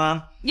and every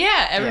mom?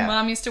 Yeah. Every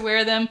mom used to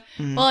wear them.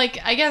 Mm-hmm. Well, like,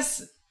 I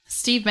guess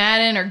Steve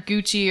Madden or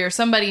Gucci or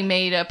somebody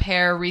made a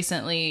pair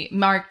recently,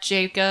 Marc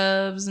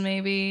Jacobs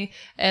maybe,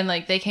 and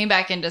like they came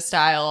back into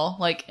style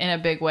like in a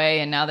big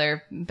way, and now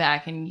they're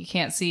back and you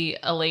can't see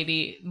a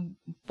lady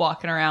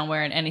walking around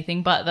wearing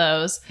anything but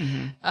those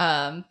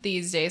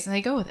these days, and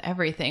they go with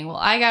everything. Well,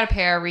 I got a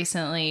pair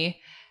recently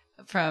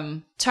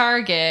from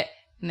Target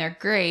and they're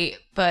great,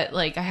 but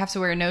like I have to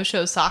wear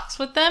no-show socks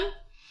with them,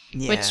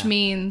 which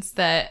means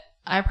that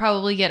I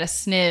probably get a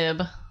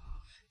snib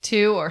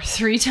 2 or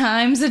 3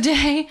 times a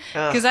day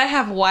because I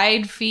have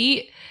wide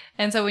feet,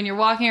 and so when you're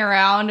walking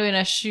around in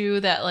a shoe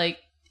that like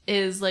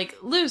is like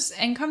loose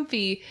and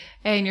comfy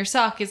and your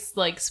sock is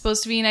like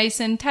supposed to be nice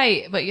and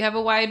tight but you have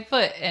a wide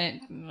foot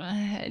and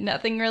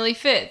nothing really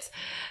fits,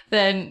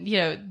 then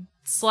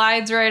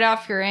slides right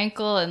off your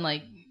ankle and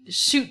like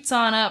shoots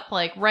on up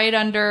like right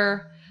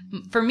under.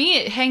 For me,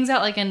 it hangs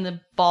out like in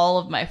the ball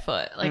of my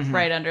foot, like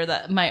right under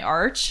my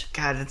arch.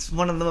 God, it's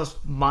one of the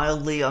most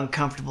mildly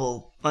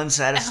uncomfortable,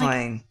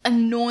 unsatisfying, like,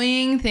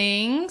 annoying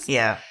things.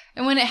 Yeah.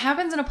 And when it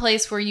happens in a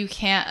place where you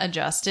can't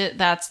adjust it,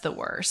 that's the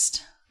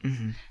worst.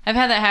 Mm-hmm. I've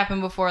had that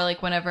happen before,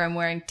 like whenever I'm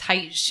wearing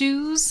tight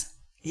shoes.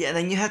 Yeah, and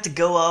then you have to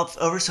go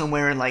over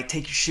somewhere and like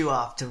take your shoe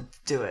off to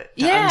do it.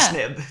 To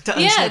unsnib.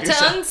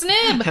 yourself.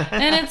 Unsnib.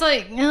 And it's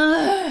like,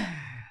 ugh.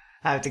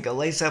 I have to go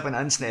lace up and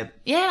unsnib.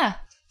 Yeah.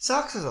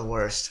 Socks are the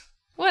worst.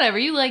 Whatever,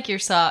 you like your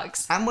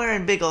socks. I'm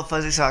wearing big old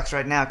fuzzy socks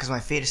right now because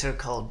my feet are so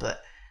cold,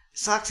 but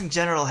socks in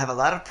general have a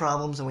lot of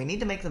problems and we need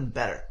to make them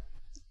better.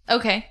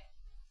 Okay.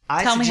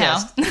 Tell me how.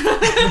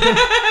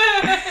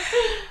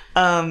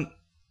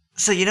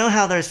 So you know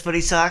how there's footy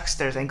socks,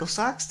 there's ankle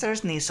socks,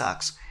 there's knee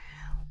socks.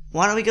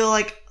 Why don't we go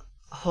like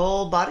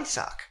whole body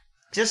sock?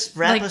 Just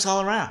wrap us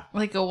all around.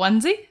 Like a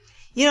onesie?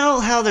 You know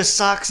how there's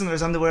socks and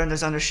there's underwear and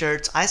there's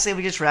undershirts? I say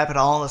we just wrap it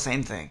all in the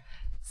same thing.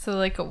 So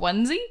like a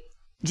onesie?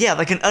 Yeah,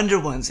 like an under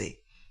onesie.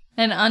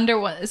 An under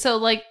one. So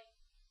like.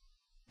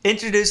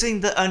 Introducing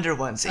the under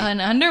onesie. An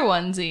under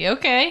onesie.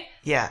 Okay.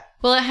 Yeah.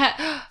 Well,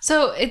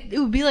 so it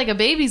would be like a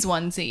baby's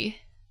onesie.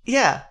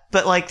 Yeah,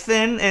 but like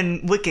thin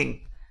and wicking.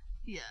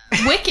 Yeah.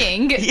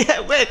 Wicking?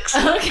 Yeah, wicks.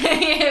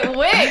 Okay, it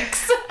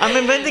wicks. I'm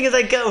inventing as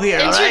I go here,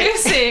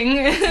 Introducing.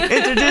 All right?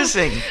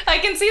 Introducing. I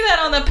can see that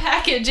on the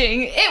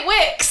packaging. It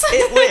wicks.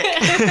 It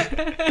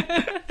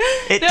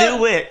wick.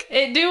 Do wick.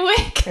 It do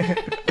wick.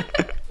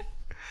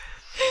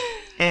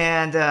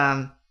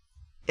 And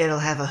it'll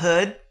have a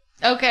hood.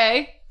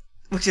 Okay.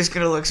 which is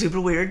going to look super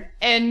weird.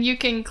 And you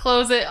can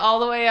close it all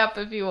the way up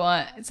if you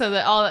want, so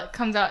that all that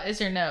comes out is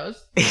your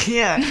nose.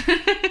 Yeah.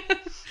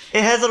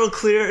 It has little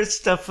clear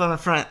stuff on the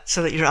front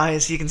so that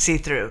you can see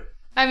through.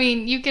 I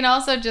mean, you can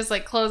also just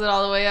like close it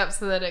all the way up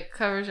so that it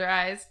covers your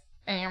eyes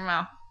and your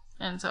mouth.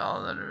 And so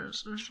all that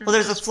is. Well,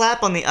 there's a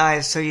flap on the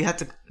eyes, so you have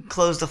to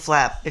close the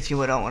flap if you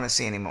don't want to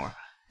see anymore.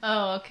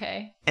 Oh,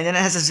 okay. And then it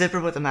has a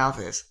zipper where the mouth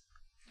is.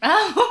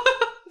 Oh,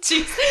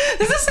 jeez.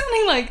 This is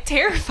sounding like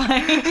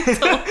terrifying.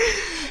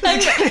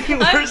 Getting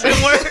worse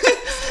and worse.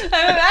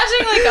 I'm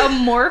imagining like a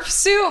morph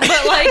suit,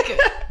 but like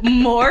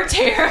more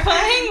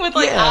terrifying with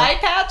like eye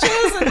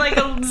patches and like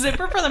a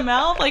zipper for the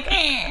mouth. Like,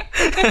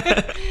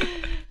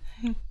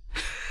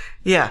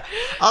 Yeah.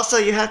 Also,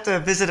 you have to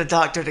visit a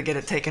doctor to get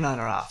it taken on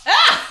or off.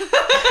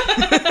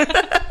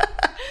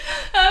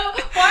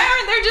 Why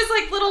aren't there just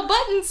like little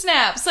button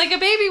snaps, like a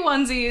baby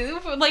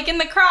onesie, like in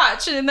the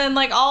crotch, and then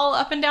like all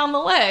up and down the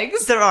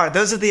legs? There are.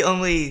 Those are the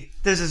only.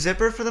 There's a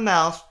zipper for the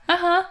mouth.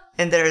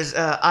 And there's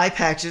eye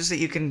patches that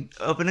you can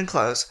open and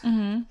close.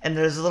 And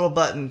there's a little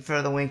button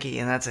for the winky,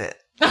 and that's it.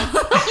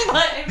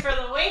 Button for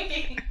the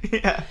winky.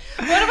 Yeah.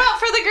 What about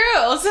for the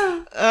girls?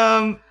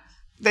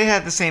 They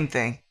have the same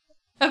thing.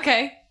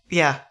 Okay.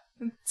 Yeah.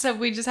 So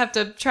we just have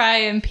to try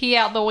and pee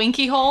out the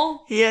winky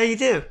hole? Yeah, you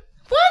do.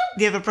 What?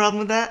 Do you have a problem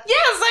with that?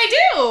 Yes,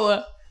 I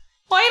do.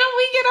 Why don't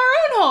we get our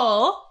own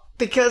hole?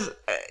 Because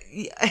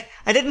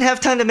I didn't have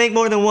time to make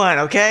more than one,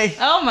 okay?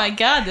 Oh my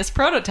god, this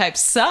prototype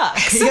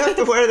sucks. You have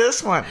to wear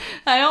this one.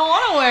 I don't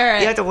want to wear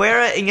it. You have to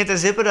wear it and you have to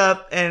zip it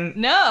up and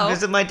No.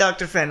 visit my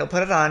doctor friend. He'll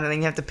put it on and then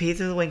you have to pee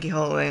through the winky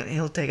hole and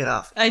he'll take it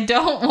off. I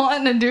don't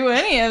want to do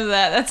any of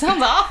that. That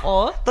sounds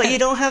awful. But you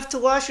don't have to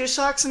wash your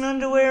socks and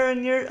underwear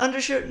and your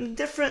undershirt in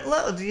different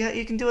loads.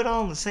 You can do it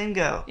all in the same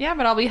go. Yeah,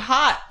 but I'll be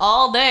hot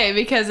all day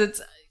because it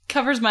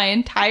covers my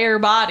entire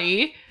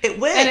body. It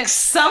wicks. And it's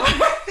summer.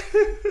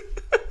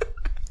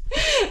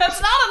 That's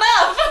not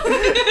enough.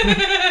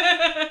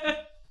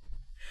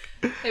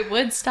 It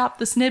would stop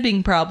the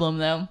snibbing problem,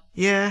 though.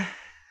 Yeah,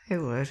 it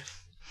would.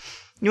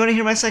 You want to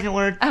hear my second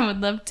word? I would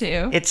love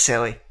to. It's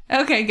silly.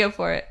 Okay, go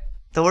for it.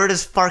 The word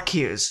is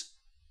Farcuse.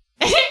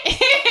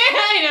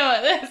 I know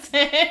what this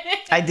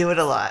is. I do it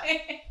a lot.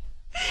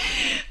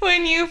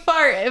 When you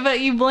fart,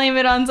 but you blame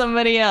it on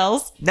somebody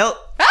else. Nope.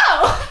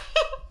 Oh!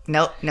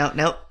 Nope.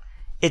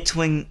 It's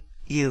when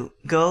you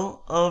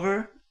go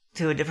over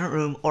to a different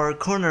room or a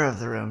corner of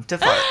the room to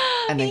fart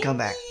and then come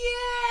back.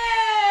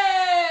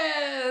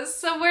 Yes!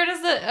 So where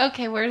does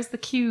the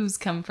cues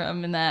come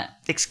from in that?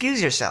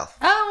 Excuse yourself.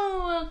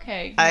 Oh,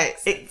 okay.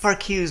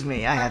 Farcuse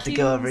me. I have to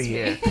go over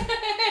here.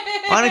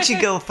 Why don't you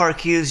go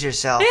Farcuse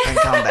yourself and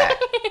come back?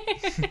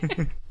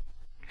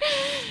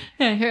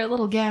 Yeah, you're a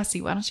little gassy.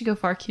 Why don't you go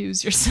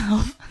Farcuse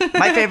yourself?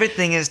 My favorite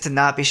thing is to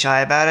not be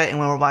shy about it, and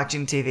when we're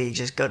watching TV,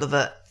 just go to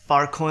the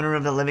far corner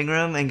of the living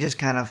room and just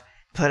kind of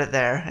put it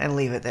there and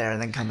leave it there and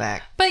then come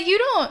back. But you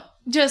don't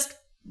just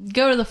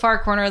go to the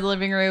far corner of the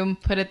living room,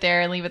 put it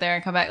there and leave it there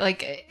and come back.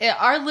 Like,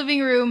 our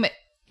living room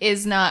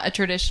is not a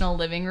traditional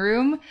living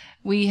room.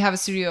 We have a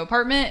studio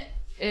apartment.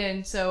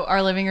 And so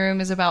our living room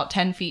is about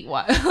 10 feet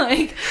wide,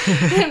 like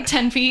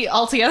 10 feet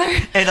altogether.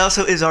 And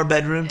also is our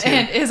bedroom too.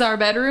 And is our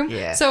bedroom.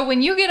 Yeah. So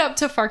when you get up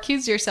to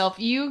Farcuse yourself,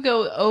 you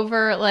go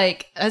over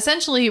like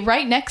essentially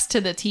right next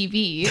to the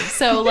TV.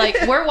 So like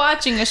we're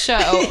watching a show.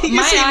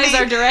 My eyes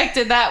are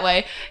directed that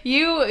way.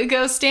 You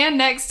go stand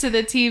next to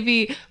the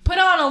TV, put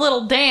on a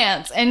little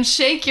dance and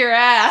shake your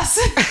ass.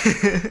 Have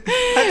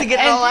to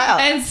get it all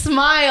out. And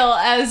smile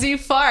as you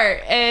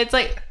fart. And it's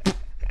like...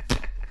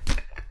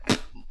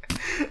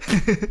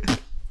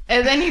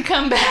 And then you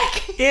come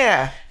back.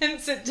 Yeah. And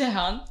sit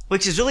down.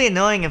 Which is really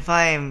annoying if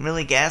I'm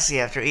really gassy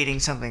after eating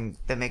something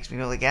that makes me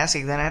really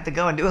gassy. Then I have to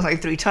go and do it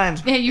like 3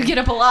 times. Yeah, you get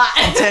up a lot.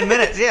 10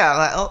 minutes. Yeah.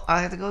 Like, oh,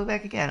 I have to go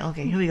back again.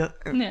 Okay, here we go.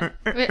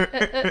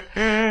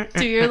 Yeah.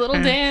 Do your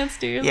little dance.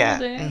 Do your little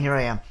dance. Yeah, and here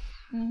I am.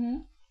 Mm-hmm.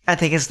 I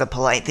think it's the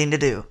polite thing to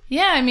do.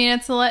 Yeah, I mean,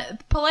 it's a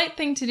polite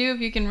thing to do if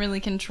you can really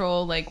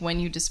control, like,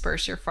 when you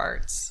disperse your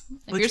farts.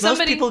 Which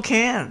most people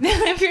can.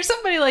 If you're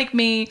somebody like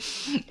me,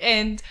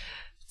 and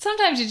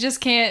sometimes you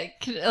just can't,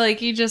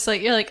 like, you're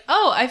like,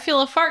 oh, I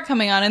feel a fart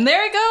coming on, and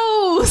there it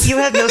goes! You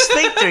have no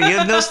sphincter. You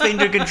have no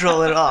sphincter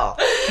control at all.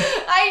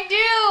 I do!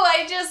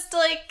 I just,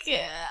 like,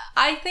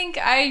 I think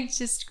I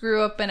just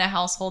grew up in a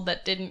household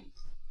that didn't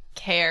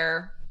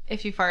care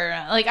if you fart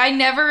around. Like, I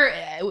never,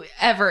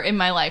 ever in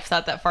my life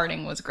thought that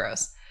farting was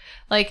gross.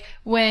 Like,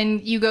 when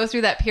you go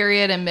through that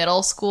period in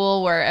middle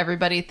school where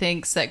everybody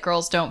thinks that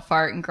girls don't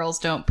fart and girls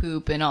don't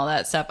poop and all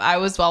that stuff, I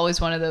was always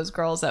one of those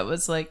girls that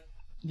was like,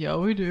 yeah,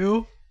 we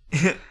do.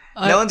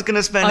 No one's going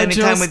to spend any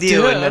time with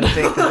you and then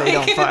think that they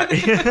don't fart.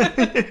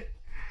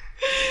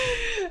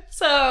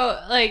 So,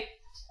 like,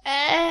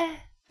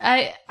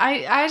 I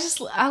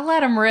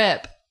let them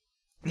rip.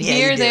 Yeah,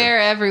 Here, there,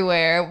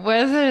 everywhere.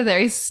 Whether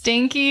they're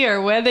stinky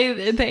or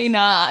whether they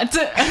not.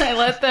 I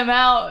let them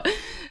out.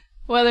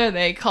 Whether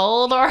they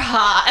cold or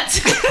hot.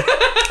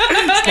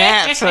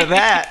 Snaps for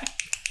that.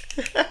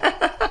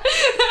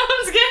 That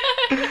was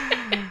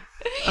good.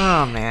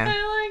 Oh, man.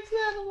 I liked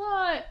that a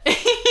lot.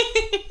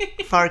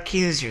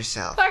 Farcuse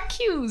yourself.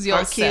 Farcuse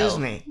yourself. Farcuse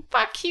me.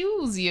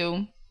 Farcuse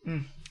you.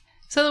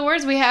 So the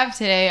words we have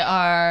today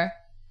are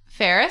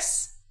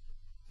Ferris.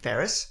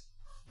 Ferris.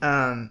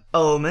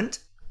 Oment.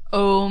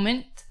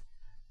 Oment.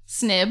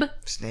 Snib.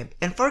 Snib.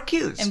 And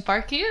Farcuse. And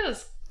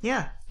Farcuse.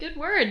 Yeah. Good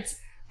words.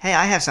 Hey,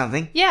 I have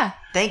something. Yeah.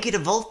 Thank you to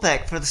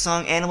Wolfpack for the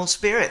song Animal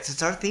Spirits.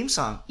 It's our theme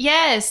song.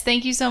 Yes,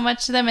 thank you so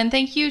much to them. And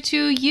thank you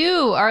to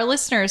you, our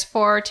listeners,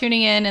 for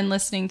tuning in and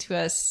listening to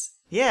us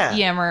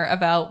yammer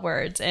about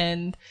words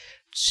and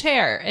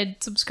share and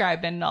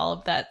subscribe and all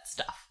of that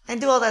stuff. And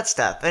do all that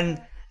stuff.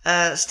 And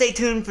stay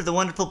tuned for the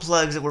wonderful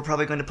plugs that we're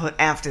probably going to put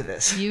after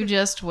this. You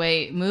just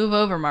wait. Move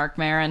over, Mark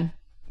Maron.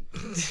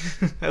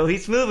 Oh,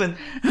 he's moving.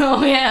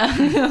 Oh, yeah.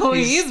 Oh,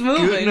 he's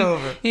moving.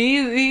 Over.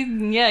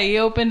 He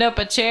opened up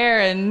a chair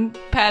and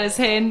pat his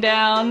hand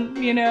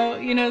down. You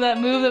know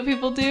that move that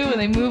people do when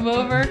they move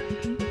over?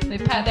 They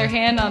pat their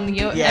hand on the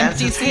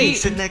empty seat. Hey,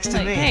 sit next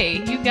to me.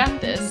 Hey, you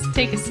got this.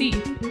 Take a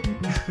seat.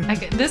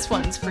 This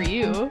one's for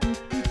you.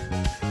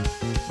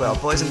 Well,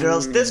 boys and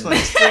girls, this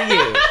one's for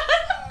you.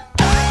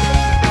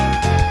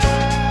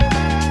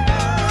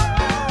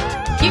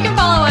 You can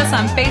follow us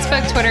on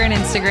Facebook, Twitter, and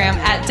Instagram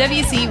at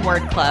WC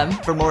Word Club.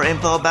 For more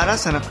info about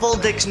us and a full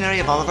dictionary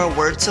of all of our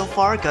words so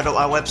far, go to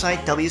our website,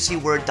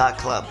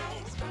 wcword.club.